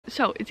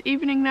So it's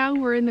evening now,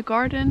 we're in the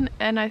garden,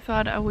 and I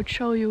thought I would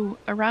show you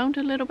around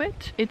a little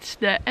bit. It's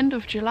the end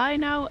of July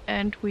now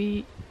and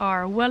we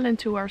are well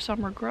into our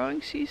summer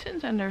growing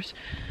seasons, and there's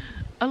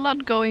a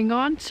lot going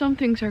on. Some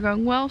things are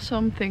going well,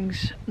 some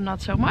things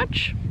not so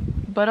much,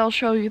 but I'll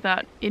show you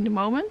that in a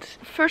moment.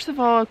 First of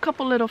all, a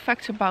couple little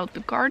facts about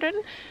the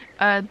garden.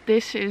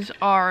 This is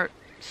our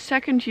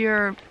second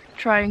year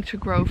trying to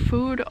grow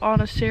food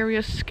on a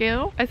serious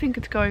scale. I think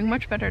it's going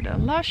much better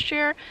than last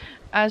year.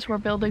 As we're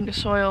building the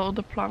soil,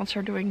 the plants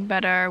are doing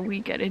better. We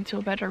get into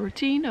a better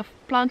routine of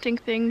planting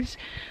things.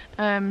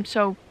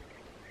 So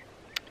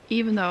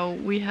even though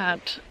we had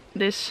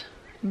this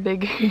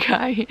big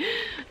guy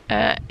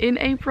in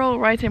April,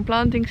 right in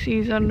planting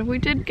season, we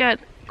did get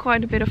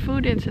quite a bit of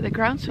food into the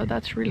ground, so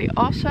that's really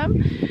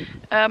awesome.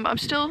 I'm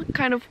still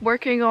kind of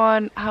working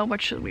on how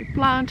much should we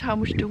plant, how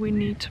much do we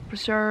need to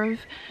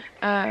preserve,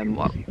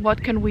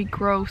 what can we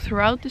grow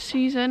throughout the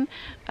season,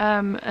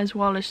 as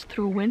well as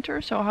through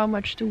winter, so how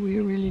much do we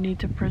really need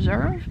to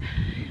preserve.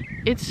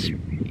 It's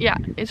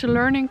a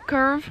learning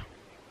curve.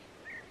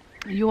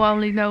 You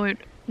only know it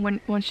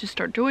once you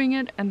start doing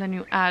it, and then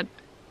you add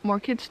more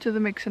kids to the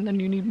mix and then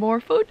you need more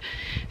food.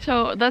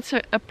 So that's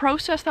a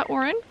process that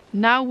we're in.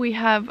 Now we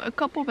have a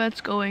couple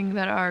beds going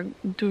that are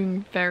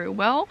doing very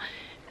well,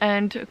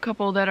 and a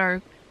couple that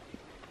are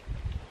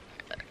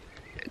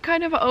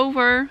kind of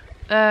over.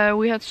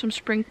 We had some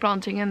spring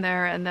planting in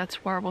there, and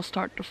that's where we'll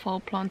start the fall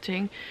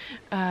planting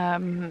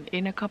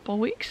in a couple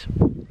weeks.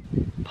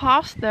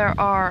 Past there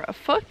are a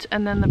foot,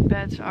 and then the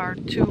beds are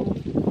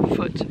 2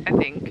 foot, I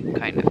think,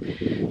 kind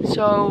of.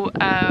 So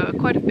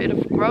quite a bit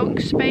of growing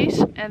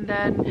space, and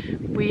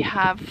then we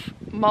have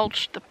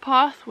mulched the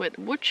path with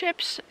wood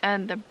chips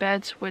and the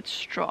beds with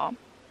straw.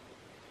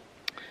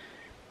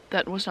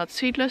 That was not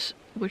seedless,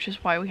 which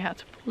is why we had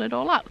to pull it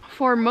all out.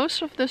 For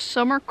most of the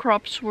summer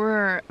crops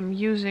we're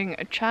using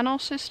a channel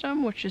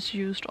system, which is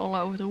used all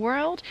over the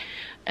world,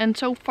 and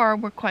so far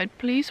we're quite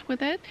pleased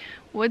with it.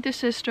 With the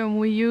system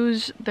we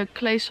use the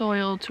clay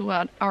soil to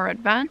our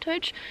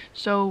advantage,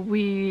 so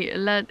we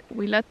let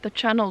the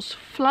channels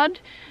flood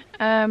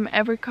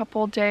every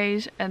couple of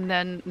days, and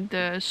then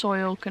the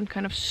soil can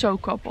kind of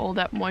soak up all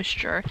that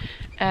moisture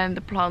and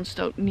the plants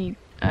don't need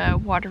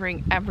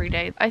watering every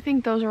day. I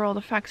think those are all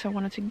the facts I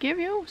wanted to give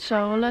you,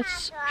 so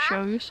let's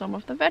show you some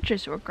of the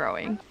veggies we're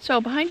growing.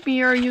 So behind me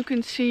here you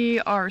can see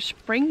our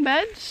spring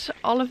beds.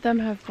 All of them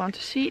have gone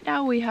to seed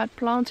now. We had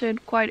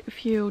planted quite a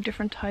few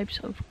different types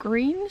of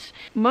greens.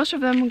 Most of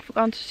them have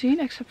gone to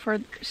seed except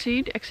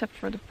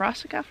for the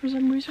brassica for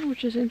some reason,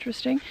 which is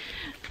interesting.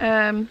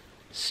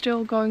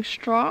 Still going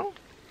strong.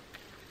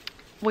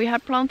 We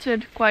had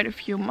planted quite a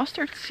few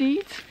mustard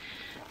seeds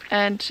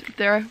and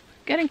they're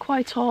getting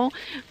quite tall,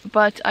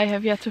 but I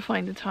have yet to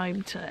find the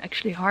time to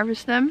actually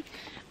harvest them.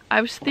 I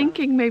was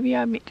thinking maybe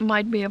I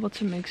might be able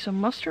to make some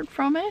mustard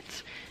from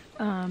it,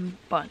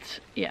 but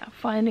yeah,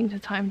 finding the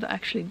time to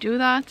actually do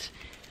that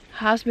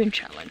has been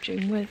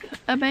challenging with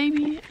a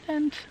baby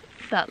and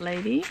that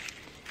lady,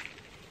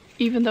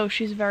 even though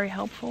she's very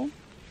helpful.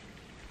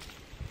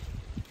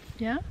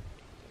 Yeah.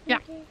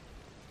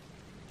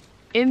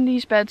 In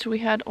these beds we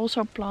had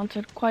also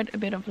planted quite a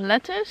bit of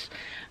lettuce,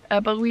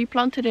 but we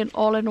planted it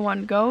all in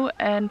one go,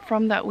 and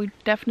from that we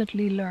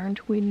definitely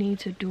learned we need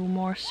to do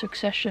more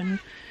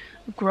succession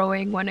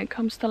growing when it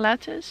comes to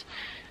lettuce.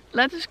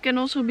 Lettuce can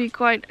also be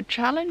quite a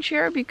challenge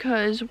here,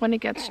 because when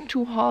it gets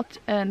too hot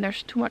and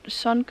there's too much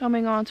sun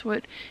coming onto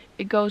it,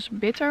 it goes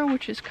bitter,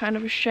 which is kind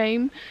of a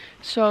shame.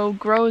 So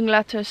growing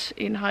lettuce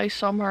in high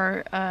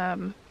summer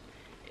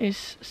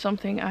is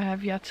something I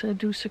have yet to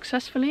do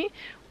successfully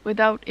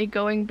without it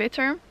going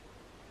bitter.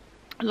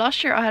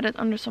 Last year I had it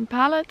under some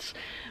pallets,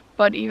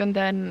 but even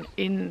then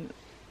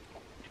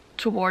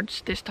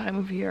towards this time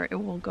of year it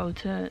will go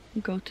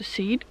to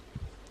seed.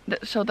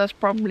 So that's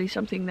probably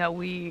something that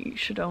we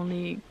should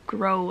only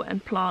grow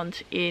and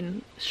plant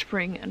in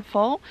spring and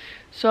fall.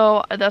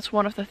 So that's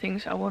one of the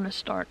things I want to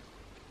start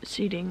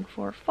seeding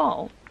for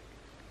fall.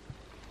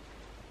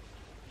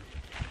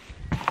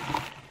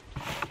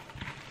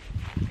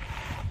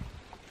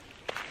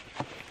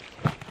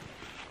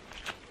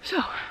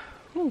 So,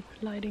 ooh,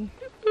 lighting.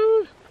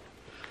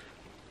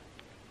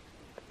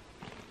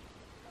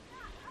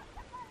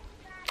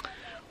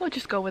 We'll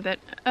just go with it.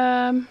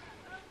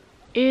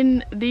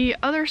 In the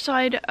other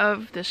side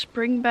of the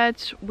spring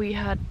beds we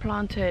had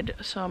planted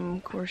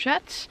some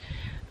courgettes,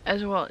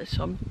 as well as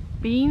some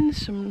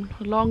beans, some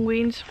long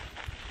beans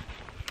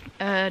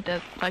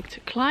that like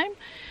to climb.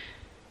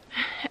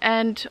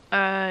 And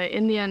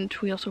in the end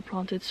we also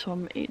planted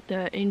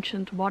the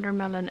ancient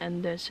watermelon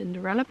and the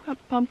Cinderella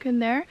pumpkin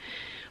there.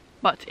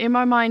 But in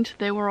my mind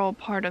they were all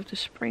part of the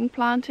spring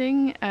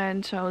planting,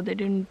 and so they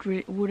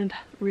wouldn't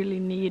really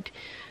need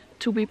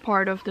to be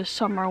part of the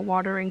summer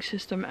watering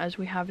system as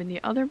we have in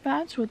the other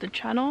beds with the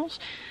channels,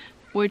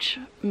 which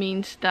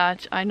means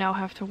that I now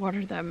have to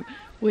water them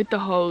with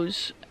the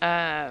hose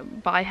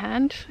by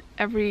hand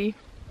every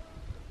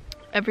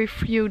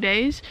few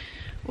days,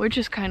 which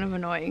is kind of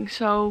annoying.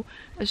 So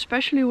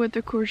especially with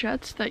the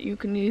courgettes that you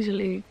can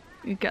easily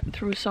get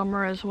through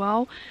summer as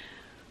well.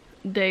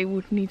 They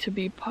would need to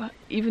be,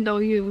 even though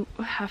you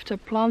have to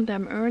plant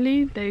them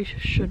early, they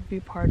should be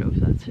part of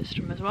that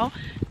system as well.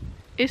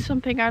 Is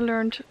something I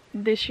learned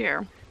this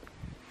year.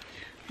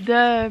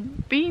 The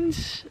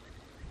beans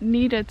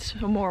needed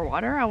some more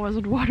water. I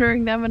wasn't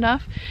watering them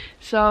enough,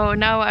 so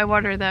now I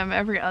water them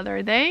every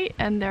other day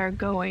and they're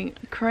going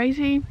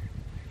crazy,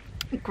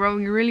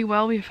 growing really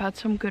well. We've had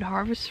some good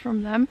harvests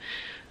from them,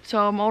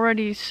 so I'm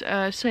already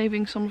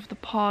saving some of the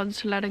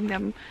pods, letting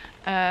them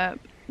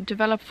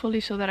develop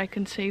fully so that I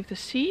can save the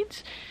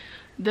seeds.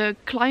 The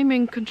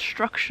climbing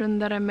construction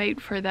that I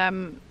made for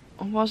them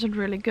wasn't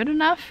really good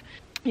enough.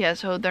 Yeah,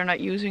 so they're not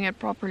using it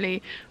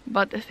properly.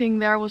 But the thing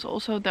there was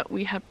also that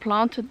we had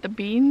planted the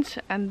beans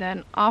and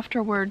then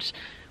afterwards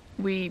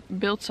we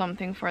built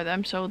something for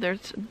them, so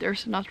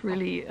there's not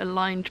really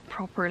aligned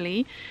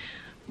properly.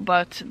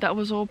 But that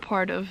was all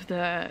part of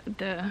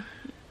the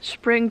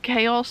spring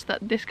chaos that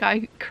this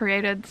guy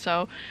created.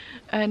 So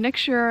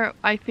next year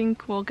I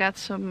think we'll get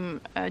some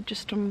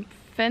just some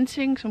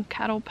fencing, some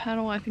cattle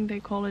panel I think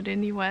they call it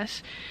in the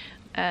US,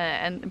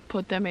 and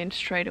put them in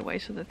straight away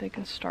so that they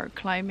can start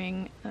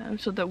climbing,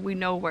 so that we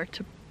know where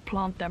to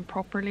plant them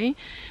properly.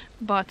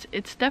 But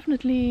it's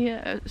definitely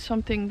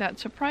something that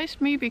surprised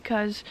me,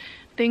 because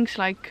things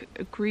like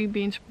green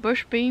beans,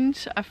 bush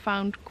beans, I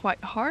found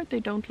quite hard. They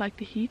don't like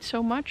the heat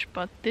so much,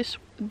 but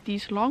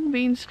these long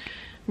beans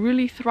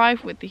really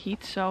thrive with the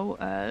heat, so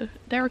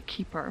they're a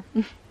keeper.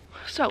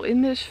 So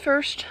in this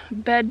first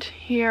bed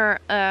here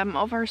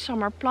of our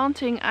summer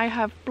planting, I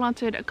have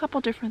planted a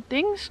couple different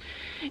things.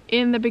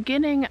 In the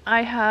beginning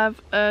I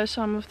have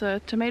some of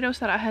the tomatoes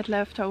that I had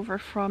left over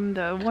from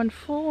the one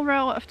full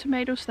row of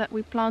tomatoes that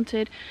we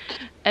planted,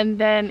 and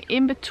then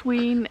in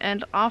between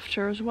and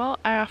after as well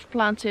I have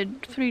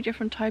planted 3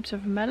 different types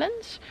of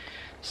melons.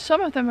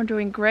 Some of them are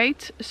doing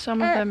great,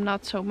 some of them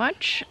not so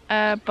much,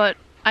 but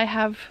I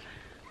have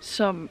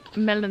some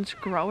melons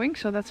growing,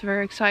 so that's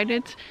very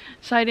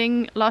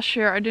exciting. Last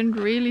year I didn't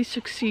really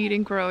succeed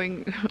in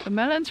growing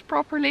melons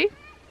properly,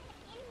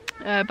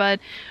 but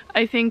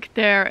I think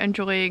they're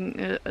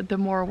enjoying the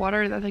more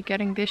water that they're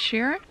getting this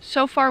year.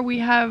 So far we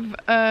have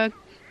a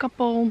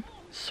couple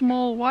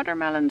small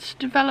watermelons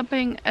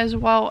developing, as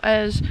well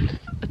as,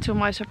 to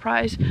my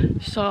surprise,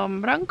 some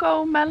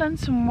Branco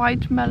melons, some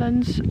white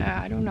melons.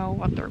 I don't know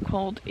what they're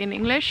called in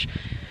English.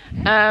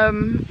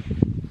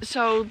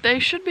 So they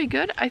should be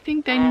good. I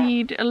think they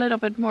need a little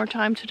bit more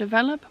time to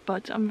develop,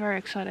 but I'm very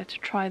excited to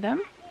try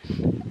them.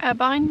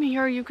 Behind me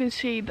here you can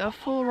see the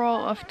full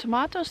row of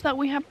tomatoes that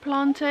we have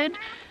planted.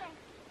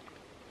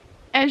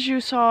 As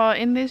you saw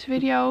in this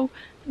video,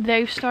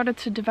 they've started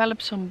to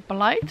develop some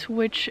blight,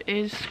 which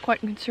is quite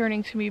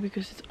concerning to me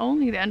because it's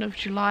only the end of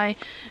July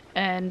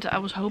and I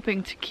was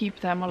hoping to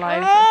keep them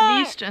alive at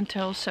least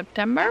until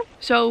September.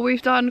 So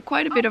we've done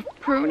quite a bit of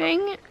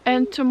pruning,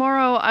 and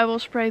tomorrow I will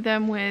spray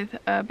them with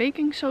a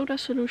baking soda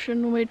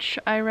solution, which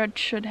I read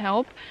should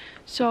help.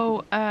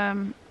 So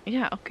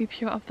yeah, I'll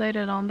keep you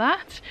updated on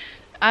that.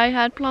 I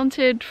had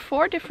planted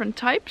 4 different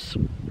types.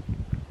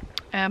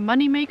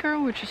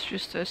 Moneymaker, which is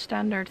just a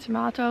standard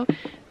tomato,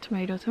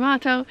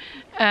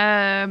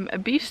 a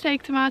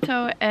beefsteak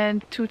tomato,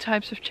 and 2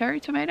 types of cherry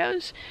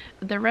tomatoes.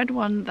 The red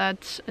one,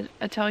 that's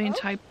Italian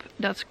type,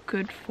 that's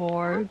good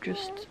for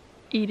just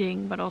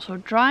eating but also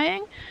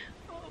drying,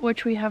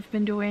 which we have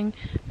been doing,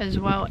 as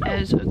well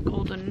as a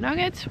golden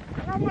nugget,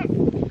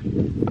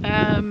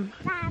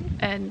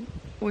 and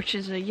which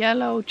is a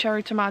yellow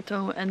cherry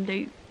tomato, and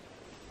they,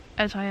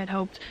 as I had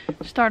hoped,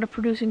 started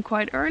producing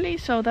quite early,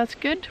 so that's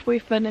good.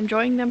 We've been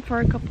enjoying them for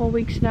a couple of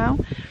weeks now,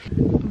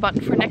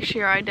 but for next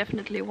year I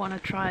definitely want to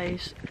try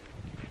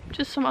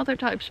just some other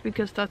types,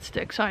 because that's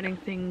the exciting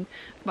thing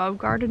about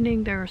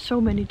gardening. There are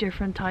so many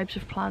different types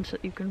of plants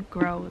that you can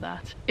grow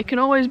that it can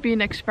always be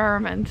an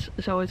experiment,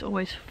 so it's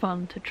always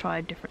fun to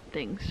try different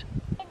things.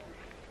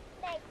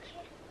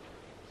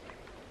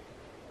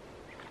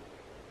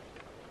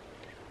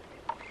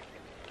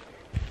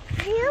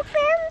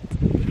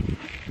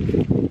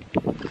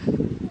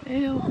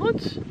 Heel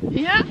goed,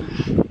 ja.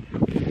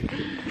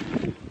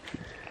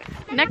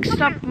 Next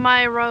up,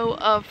 my row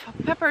of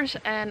peppers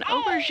and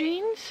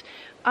aubergines.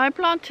 I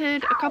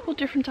planted a couple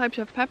different types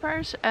of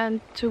peppers,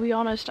 and to be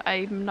honest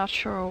I'm not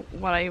sure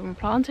what I even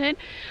planted,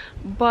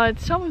 but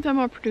some of them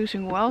are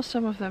producing well,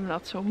 some of them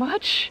not so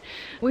much.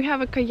 We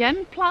have a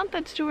cayenne plant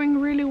that's doing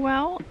really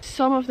well.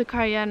 Some of the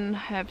cayenne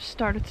have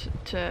started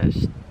to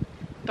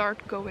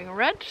going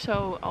red,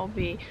 so I'll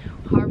be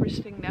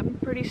harvesting them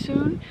pretty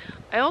soon.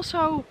 I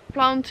also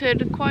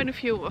planted quite a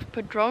few of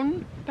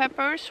padron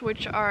peppers,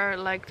 which are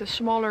like the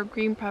smaller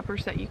green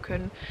peppers that you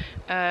can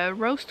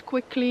roast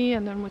quickly,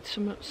 and then with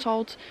some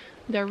salt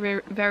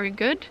they're very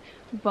good,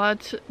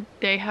 but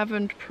they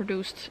haven't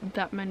produced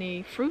that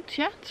many fruits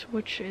yet,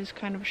 which is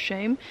kind of a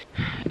shame.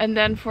 And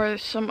then for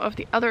some of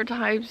the other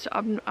types,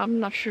 I'm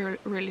not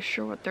really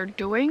sure what they're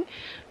doing.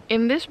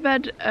 In this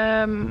bed,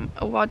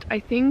 what I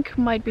think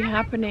might be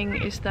happening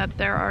is that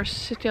there are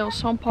still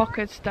some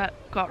pockets that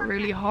got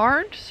really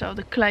hard. So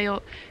the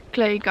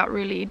clay got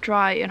really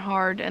dry and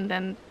hard, and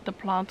then the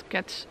plant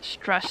gets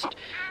stressed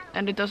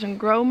and it doesn't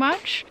grow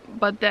much.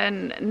 But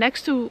then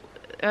next to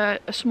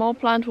a small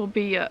plant will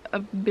be a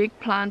big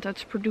plant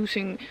that's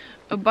producing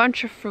a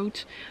bunch of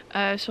fruit.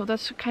 So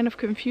that's kind of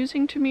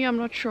confusing to me. I'm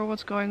not sure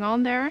what's going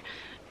on there.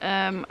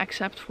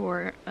 Except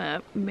for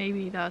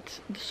maybe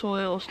that the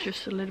soil is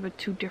just a little bit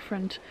too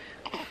different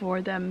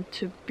for them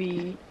to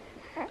be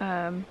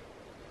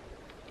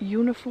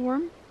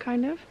uniform,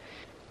 kind of.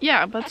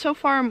 Yeah, but so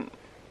far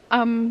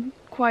I'm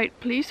quite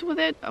pleased with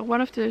it.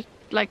 One of the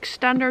like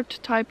standard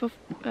type of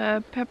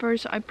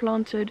peppers I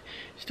planted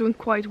is doing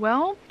quite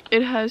well.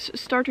 It has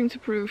starting to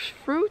produce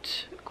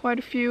fruit, quite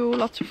a few,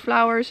 lots of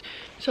flowers,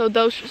 so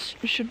those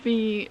should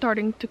be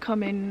starting to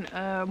come in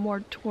more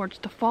towards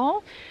the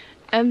fall.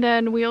 And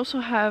then we also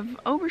have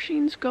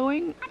aubergines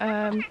going,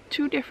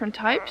 2 different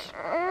types.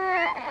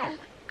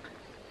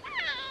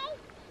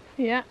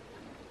 Yeah.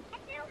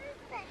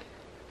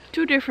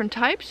 2 different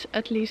types,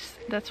 at least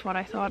that's what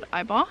I thought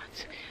I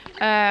bought.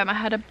 I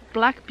had a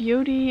black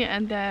beauty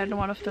and then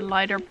one of the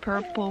lighter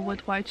purple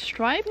with white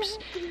stripes.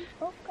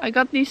 I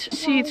got these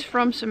seeds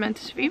from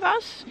Sementes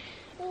Vivas,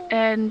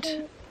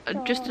 and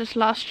just as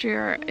last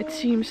year, it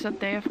seems that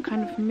they have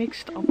kind of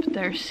mixed up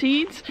their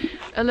seeds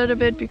a little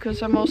bit,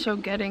 because I'm also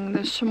getting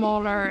the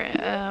smaller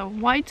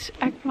white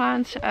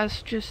eggplants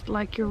as just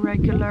like your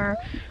regular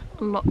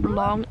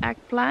long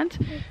eggplant.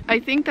 I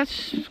think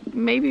that's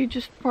maybe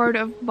just part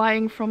of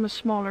buying from a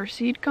smaller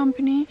seed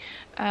company.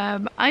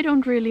 I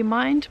don't really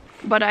mind,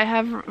 but I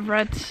have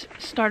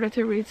started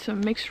to read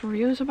some mixed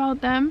reviews about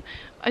them.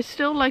 I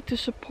still like to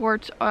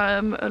support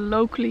a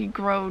locally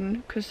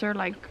grown, because they're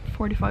like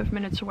 45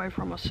 minutes away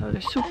from us, so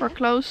they're super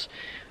close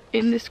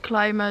in this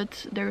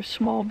climate. They're a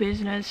small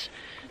business,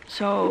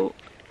 so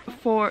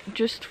for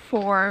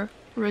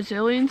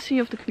resiliency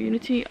of the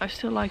community, I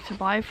still like to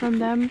buy from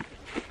them,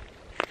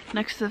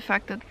 next to the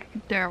fact that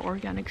they're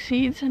organic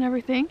seeds and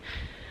everything.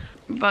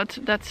 But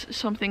that's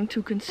something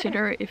to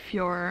consider if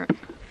you're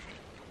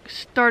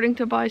starting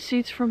to buy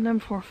seeds from them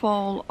for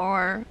fall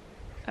or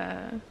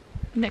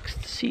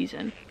next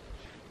season.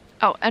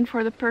 Oh, and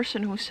for the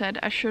person who said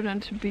I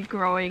shouldn't be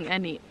growing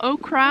any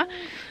okra,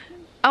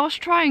 I was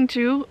trying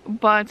to,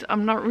 but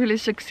I'm not really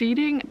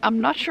succeeding.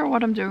 I'm not sure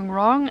what I'm doing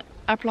wrong.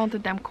 I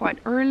planted them quite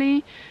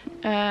early.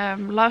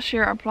 Last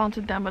year I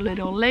planted them a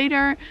little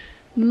later.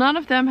 None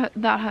of them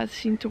that has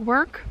seemed to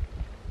work.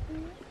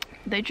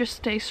 They just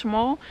stay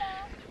small.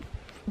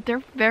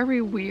 They're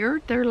very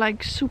weird. They're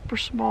like super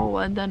small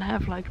and then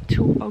have like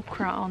 2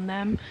 okra on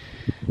them.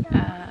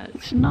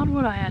 It's not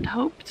what I had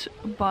hoped,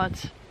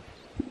 but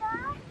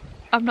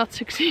I'm not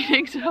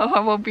succeeding, so I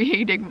won't be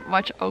eating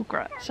much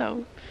okra.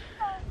 So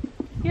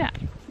yeah.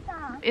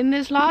 In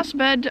this last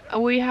bed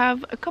we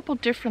have a couple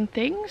different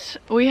things.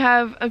 We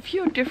have a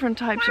few different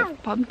types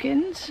of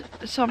pumpkins,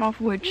 some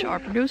of which are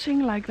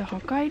producing, like the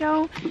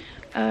Hokkaido.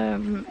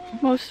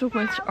 Most of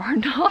which are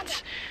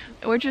not,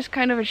 which is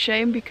kind of a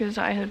shame because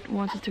I had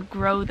wanted to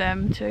grow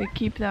them to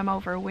keep them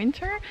over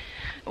winter.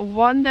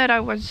 One that I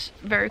was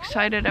very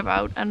excited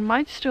about and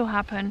might still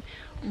happen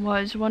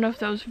was one of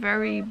those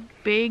very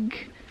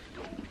big,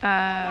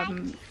 yeah,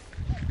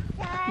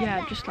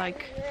 just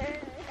like,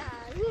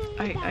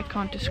 I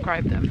can't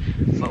describe them,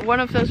 but one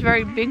of those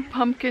very big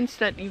pumpkins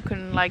that you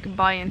can like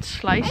buy in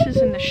slices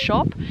in the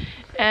shop.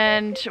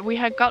 And we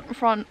had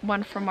gotten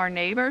one from our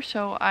neighbor,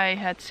 so I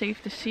had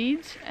saved the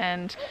seeds,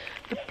 and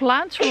the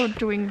plants were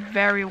doing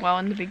very well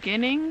in the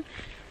beginning.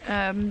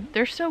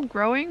 They're still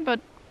growing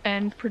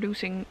and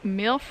producing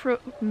male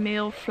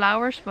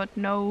flowers, but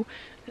no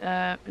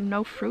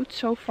fruit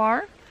so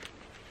far.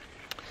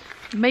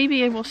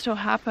 Maybe it will still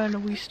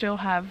happen. We still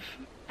have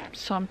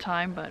some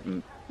time, but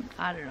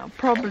I don't know,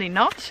 probably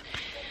not.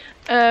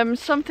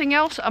 Something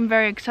else I'm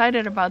very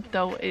excited about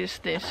though is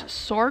this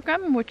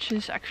sorghum, which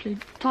is actually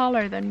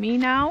taller than me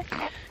now.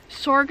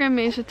 Sorghum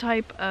is a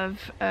type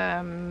of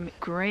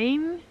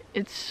grain.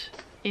 It's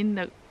in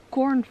the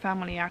corn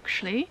family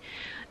actually,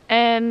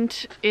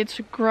 and it's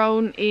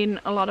grown in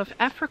a lot of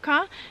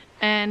Africa,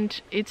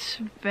 and it's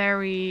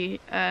very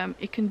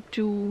it can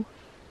do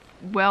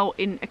well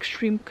in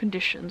extreme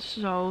conditions.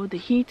 So the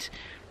heat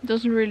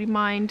doesn't really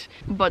mind,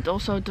 but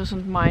also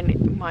doesn't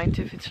mind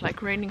if it's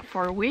like raining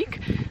for a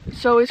week.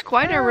 So it's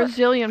quite a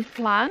resilient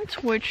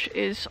plant, which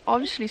is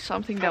obviously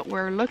something that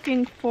we're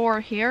looking for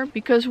here,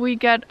 because we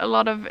get a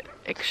lot of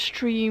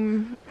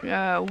extreme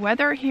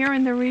weather here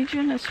in the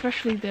region,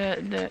 especially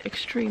the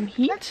extreme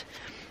heat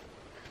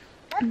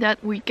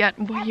that we get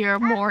here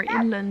more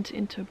inland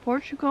into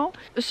Portugal.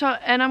 So,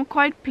 and I'm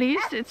quite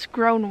pleased. It's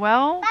grown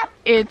well.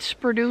 It's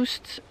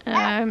produced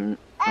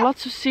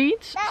lots of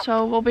seeds,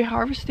 so we'll be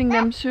harvesting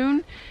them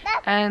soon,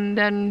 and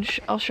then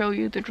I'll show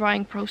you the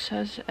drying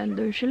process and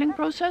the chilling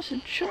process.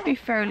 It should be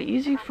fairly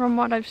easy from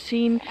what I've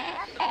seen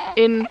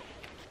in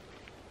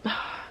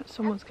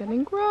someone's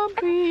getting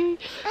grumpy.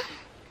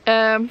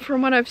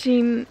 From what I've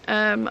seen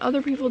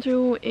other people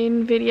do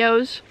in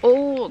videos,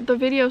 all the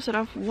videos that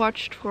I've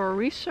watched for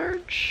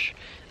research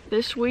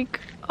this week,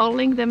 I'll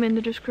link them in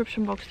the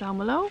description box down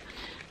below.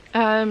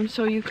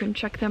 So you can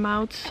check them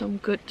out. Some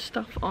good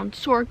stuff on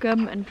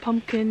sorghum and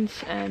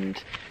pumpkins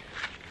and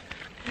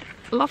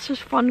lots of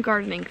fun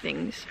gardening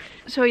things.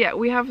 So yeah,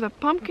 we have the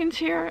pumpkins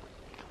here.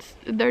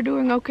 They're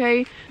doing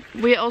okay.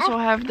 We also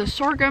have the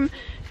sorghum,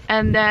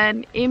 and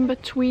then in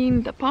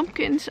between the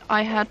pumpkins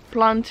I had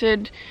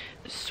planted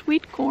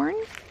sweet corn.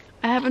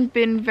 I haven't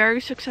been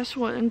very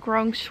successful in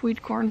growing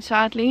sweet corn,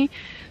 sadly.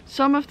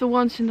 Some of the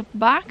ones in the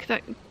back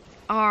that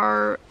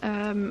are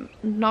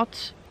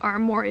are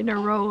more in a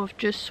row of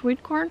just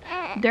sweet corn,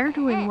 they're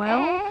doing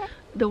well.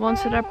 The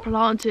ones that I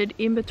planted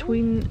in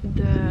between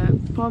the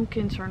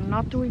pumpkins are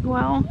not doing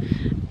well.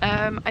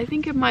 I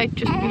think it might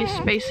just be a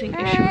spacing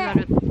issue,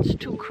 that it's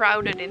too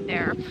crowded in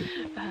there.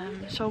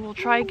 So we'll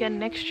try again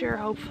next year,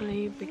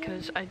 hopefully,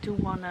 because I do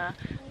wanna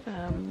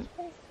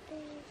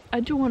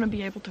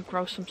be able to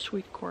grow some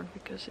sweet corn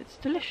because it's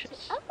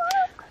delicious.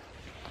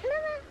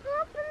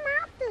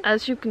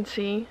 As you can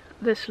see,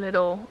 this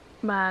little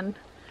man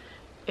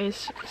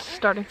is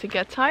starting to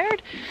get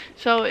tired,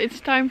 so it's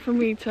time for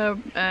me to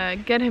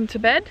get him to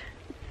bed.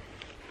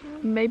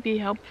 Maybe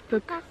help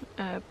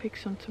pick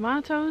some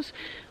tomatoes.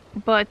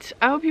 But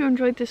I hope you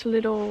enjoyed this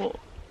little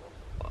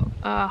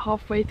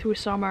halfway through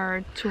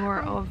summer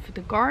tour of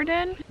the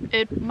garden.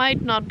 It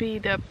might not be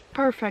the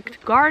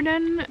perfect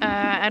garden.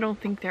 I don't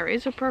think there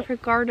is a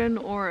perfect garden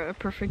or a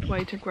perfect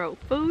way to grow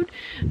food,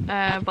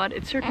 but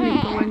it's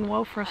certainly going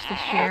well for us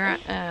this year,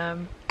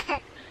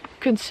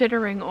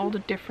 considering all the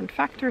different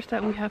factors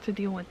that we have to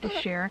deal with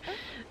this year.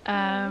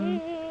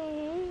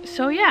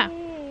 So yeah,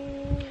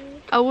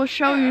 I will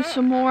show you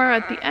some more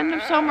at the end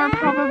of summer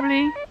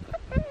probably,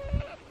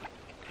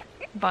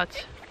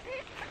 but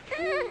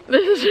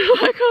this is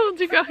my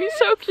Golden Go. He's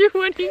so cute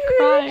when he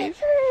cries.